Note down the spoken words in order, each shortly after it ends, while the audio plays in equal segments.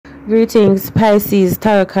Greetings, Pisces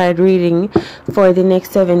tarot card reading for the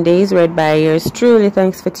next 7 days, read by yours truly.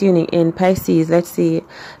 Thanks for tuning in, Pisces. Let's see.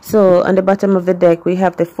 So on the bottom of the deck, we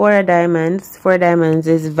have the 4 of diamonds. 4 diamonds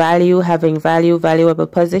is value, having value, valuable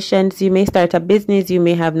positions. You may start a business. You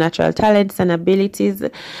may have natural talents and abilities,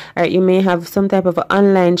 or you may have some type of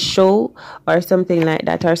online show or something like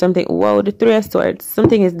that, or something. Wow, the 3 of swords.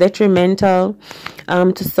 Something is detrimental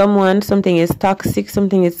to someone. Something is toxic.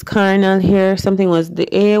 Something is carnal here. Something was the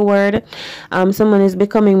A word. Someone is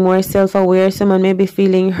becoming more self-aware. Someone may be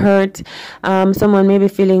feeling hurt. Someone may be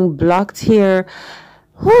feeling blocked here.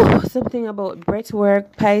 Whew, something about breath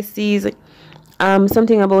work, Pisces.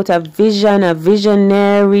 Something about a vision, a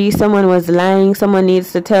visionary. Someone was lying. Someone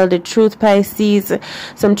needs to tell the truth, Pisces.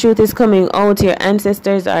 Some truth is coming out. Your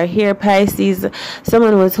ancestors are here, Pisces.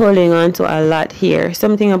 Someone was holding on to a lot here.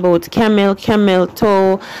 Something about camel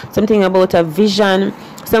toe. Something about a vision.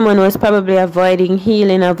 Someone was probably avoiding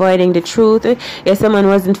healing, avoiding the truth. Yeah, someone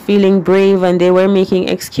wasn't feeling brave and they were making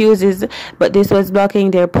excuses, but this was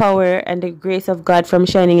blocking their power and the grace of God from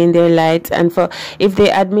shining in their light. And for if they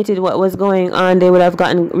admitted what was going on, they would have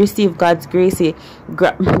received God's grace.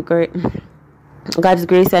 God's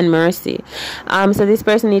grace and mercy. So this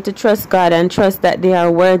person needs to trust God and trust that they are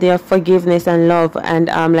worthy of forgiveness and love, and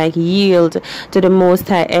like yield to the Most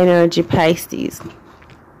High energy, Pisces.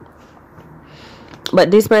 But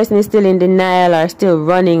this person is still in denial or still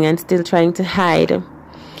running and still trying to hide.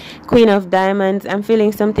 Queen of Diamonds. I'm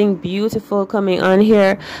feeling something beautiful coming on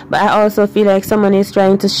here, but I also feel like someone is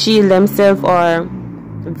trying to shield themselves or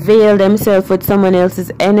veil themselves with someone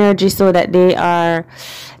else's energy so that they are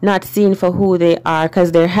not seen for who they are,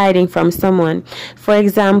 because they're hiding from someone. For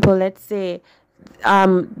example, let's say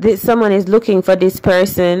someone is looking for this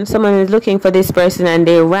person. Someone is looking for this person and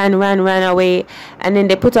they ran away, and then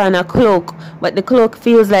they put on a cloak, but the cloak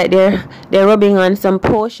feels like they're rubbing on some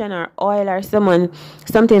potion or oil or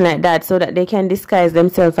something like that, so that they can disguise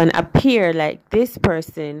themselves and appear like this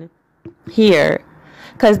person here,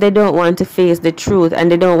 because they don't want to face the truth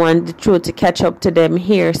and they don't want the truth to catch up to them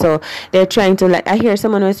here. So they're trying to, like, I hear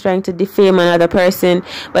someone was trying to defame another person,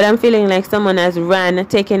 but I'm feeling like someone has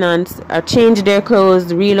taken on or changed their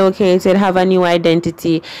clothes, relocated, have a new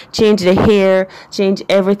identity, change the hair, change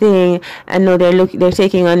everything, and now they're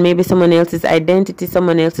taking on maybe someone else's identity,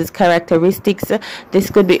 someone else's characteristics.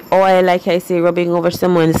 This could be oil, like I say, rubbing over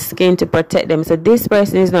someone's skin to protect them. So this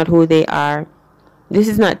person is not who they are. This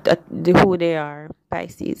is not who they are,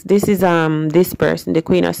 Pisces. This is this person, the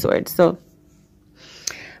Queen of Swords. So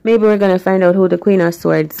maybe we're gonna find out who the Queen of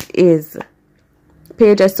Swords is.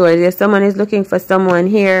 Page of Swords. Yes, someone is looking for someone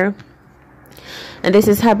here. And this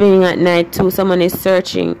is happening at night too. Someone is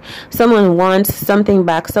searching. Someone wants something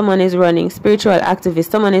back. Someone is running. Spiritual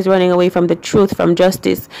activist. Someone is running away from the truth, from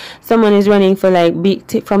justice. Someone is running for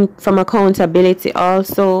from accountability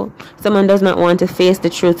also. Someone does not want to face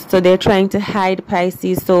the truth. So they're trying to hide,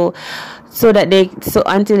 Pisces, so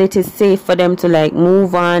until it is safe for them to like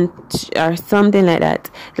move on or something like that.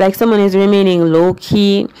 Like someone is remaining low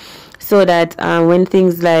key so that when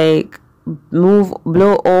things like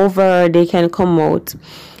blow over, they can come out.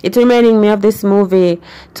 It's reminding me of this movie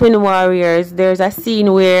Twin Warriors. There's a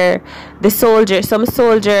scene where some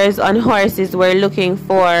soldiers on horses were looking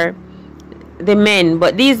for the men,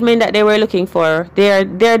 but these men that they were looking for, they're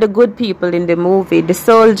the good people in the movie. The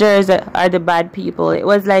soldiers are the bad people. It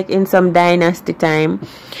was like in some dynasty time.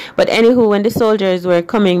 But anywho, when the soldiers were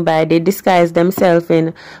coming by, they disguised themselves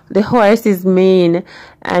in the horse's mane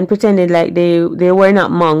and pretended like they were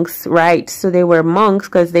not monks, right? So they were monks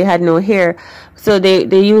because they had no hair. So they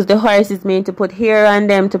used the horse's mane to put hair on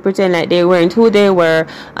them to pretend like they weren't who they were,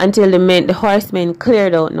 until the horsemen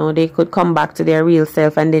cleared out. Now they could come back to their real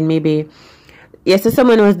self, and then maybe, yes, so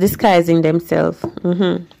someone was disguising themselves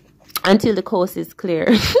until the coast is clear.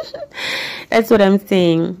 That's what I'm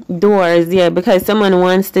saying. Doors, yeah, because someone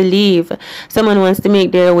wants to leave. Someone wants to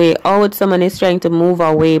make their way out. Someone is trying to move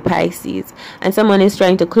away, Pisces. And someone is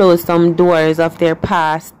trying to close some doors of their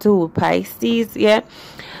past too, Pisces, yeah.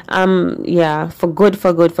 Yeah, for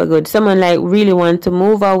good. Someone like really want to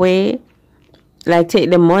move away, like take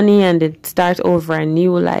the money and then start over a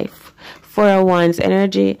new life. 4 of Wands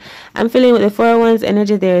energy. I'm feeling with the 4 of Wands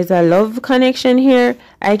energy, there is a love connection here.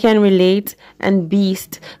 I can relate. And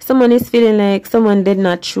Beast. Someone is feeling like someone did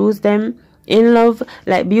not choose them in love,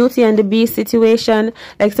 like Beauty and the Beast situation.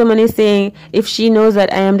 Like someone is saying, if she knows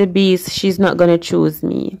that I am the Beast, she's not going to choose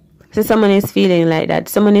me. So someone is feeling like that.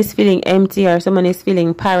 Someone is feeling empty, or someone is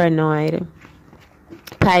feeling paranoid.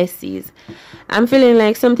 Pisces. I'm feeling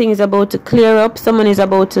like something is about to clear up. Someone is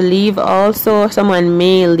about to leave also. Someone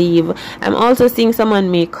may leave. I'm also seeing someone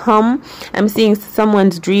may come. I'm seeing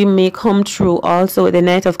someone's dream may come true also with the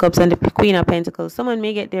Knight of Cups and the Queen of Pentacles. Someone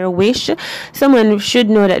may get their wish. Someone should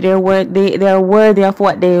know that they're worthy of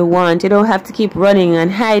what they want. You don't have to keep running and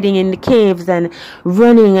hiding in the caves and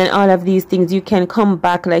running and all of these things. You can come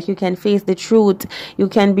back, like you can face the truth. You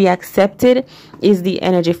can be accepted is the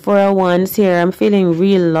energy. 4 of Wands here. I'm feeling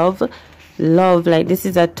real love, like this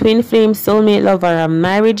is a twin flame, soulmate love, or a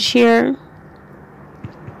marriage here.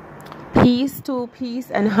 Peace too, peace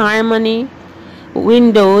and harmony.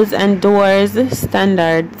 Windows and doors,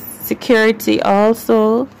 standards, security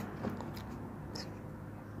also.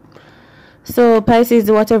 So Pisces,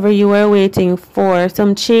 whatever you were waiting for,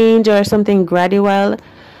 some change or something gradual,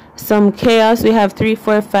 some chaos. We have 3,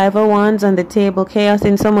 4, 5 of Wands on the table. Chaos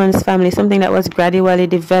in someone's family, something that was gradually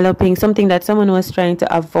developing, something that someone was trying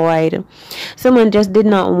to avoid. Someone just did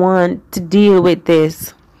not want to deal with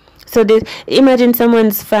this. So imagine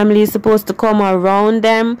someone's family is supposed to come around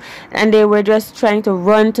them, and they were just trying to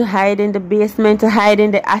run to hide in the basement, to hide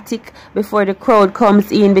in the attic before the crowd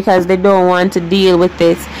comes in, because they don't want to deal with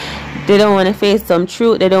this. They don't want to face some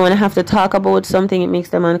truth. They don't want to have to talk about something. It makes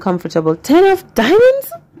them uncomfortable. 10 of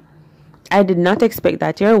Diamonds? I did not expect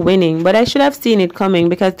that. You're winning, but I should have seen it coming,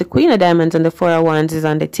 because the Queen of Diamonds and the 4 of Wands is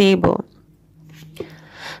on the table.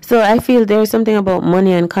 So I feel there's something about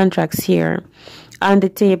money and contracts here on the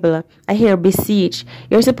table. I hear beseech.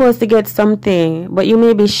 You're supposed to get something, but you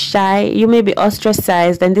may be shy. You may be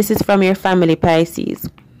ostracized, and this is from your family, Pisces.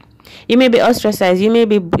 You may be ostracized. You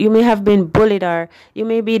may have been bullied, or you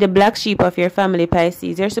may be the black sheep of your family,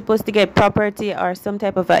 Pisces. You're supposed to get property or some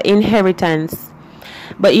type of inheritance.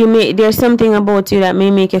 But there's something about you that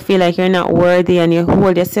may make you feel like you're not worthy, and you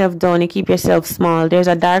hold yourself down, you keep yourself small. There's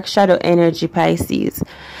a dark shadow energy, Pisces.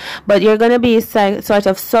 But you're going to be sort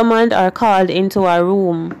of summoned or called into a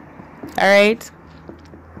room. Alright?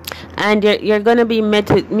 And you're going to be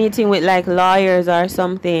meeting with like lawyers or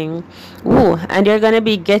something. Ooh, and you're going to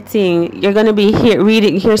be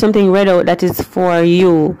hear something read out that is for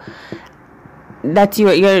you. That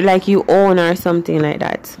you're like you own or something like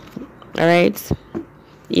that. Alright?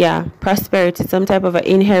 Yeah, prosperity, some type of an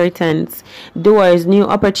inheritance, doors, new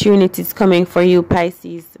opportunities coming for you,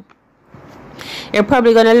 Pisces. You're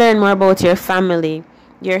probably going to learn more about your family,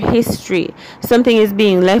 your history. Something is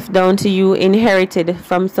being left down to you, inherited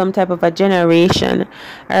from some type of a generation.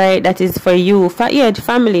 Alright, that is for you.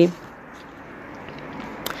 Family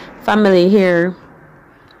here.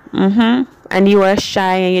 And you were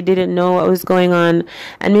shy and you didn't know what was going on,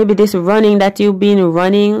 and maybe this running that you've been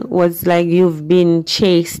running was like you've been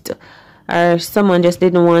chased, or someone just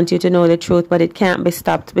didn't want you to know the truth, but it can't be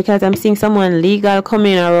stopped, because I'm seeing someone legal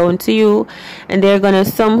coming around to you, and they're gonna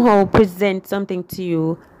somehow present something to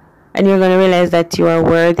you, and you're gonna realize that you are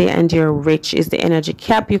worthy and you're rich is the energy.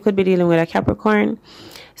 Cap, you could be dealing with a Capricorn.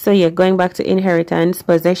 So yeah, going back to inheritance,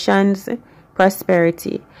 possessions,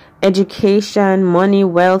 prosperity, education, money,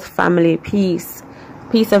 wealth, family, peace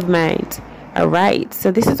of mind. All right,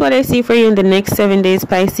 so this is what I see for you in the next 7 days,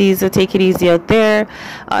 Pisces. So take it easy out there,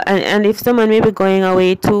 and if someone may be going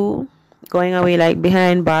away like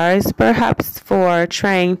behind bars, perhaps for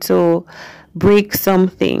trying to break some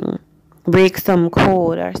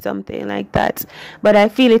code or something like that, but I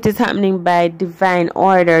feel it is happening by divine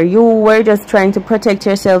order. You were just trying to protect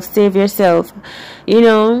yourself, save yourself,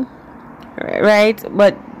 right?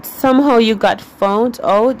 But somehow you got found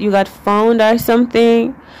out, or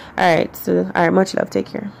something. All right, much love, take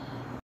care.